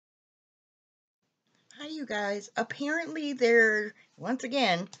you guys. Apparently, there, once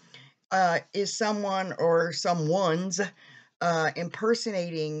again, is someone or someone's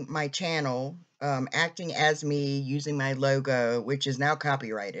impersonating my channel, acting as me, using my logo, which is now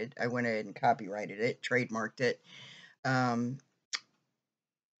copyrighted. I went ahead and copyrighted it, trademarked it, um,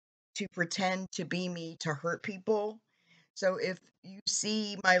 to pretend to be me to hurt people. So if you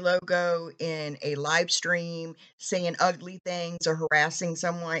see my logo in a live stream saying ugly things or harassing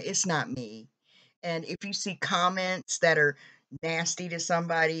someone, it's not me. And if you see comments that are nasty to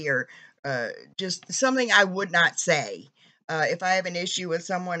somebody or uh, just something I would not say, if I have an issue with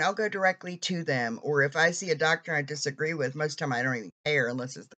someone, I'll go directly to them. Or if I see a doctrine I disagree with, most of the time I don't even care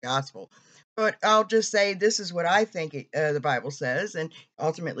unless it's the gospel. But I'll just say, this is what I think the Bible says. And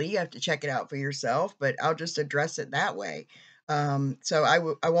ultimately, you have to check it out for yourself. But I'll just address it that way. So I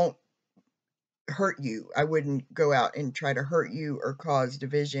won't hurt you. I wouldn't go out and try to hurt you or cause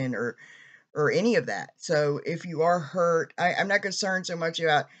division or any of that. So if you are hurt, I'm not concerned so much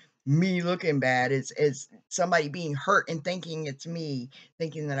about me looking bad as somebody being hurt and thinking it's me,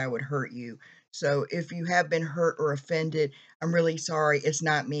 thinking that I would hurt you. So if you have been hurt or offended, I'm really sorry. It's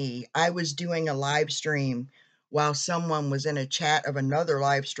not me. I was doing a live stream while someone was in a chat of another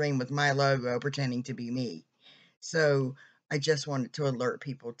live stream with my logo pretending to be me. So I just wanted to alert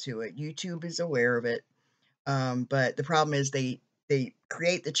people to it. YouTube is aware of it. But the problem is they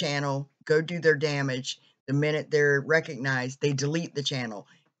create the channel, go do their damage. The minute they're recognized, they delete the channel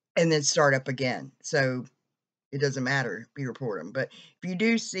and then start up again. So it doesn't matter. We report them. But if you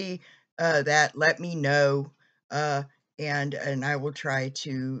do see that, let me know, uh, and I will try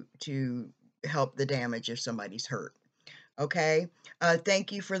to help the damage if somebody's hurt. Okay.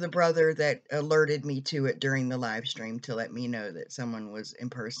 Thank you for the brother that alerted me to it during the live stream to let me know that someone was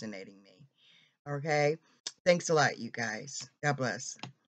impersonating me. Okay. Thanks a lot, you guys. God bless.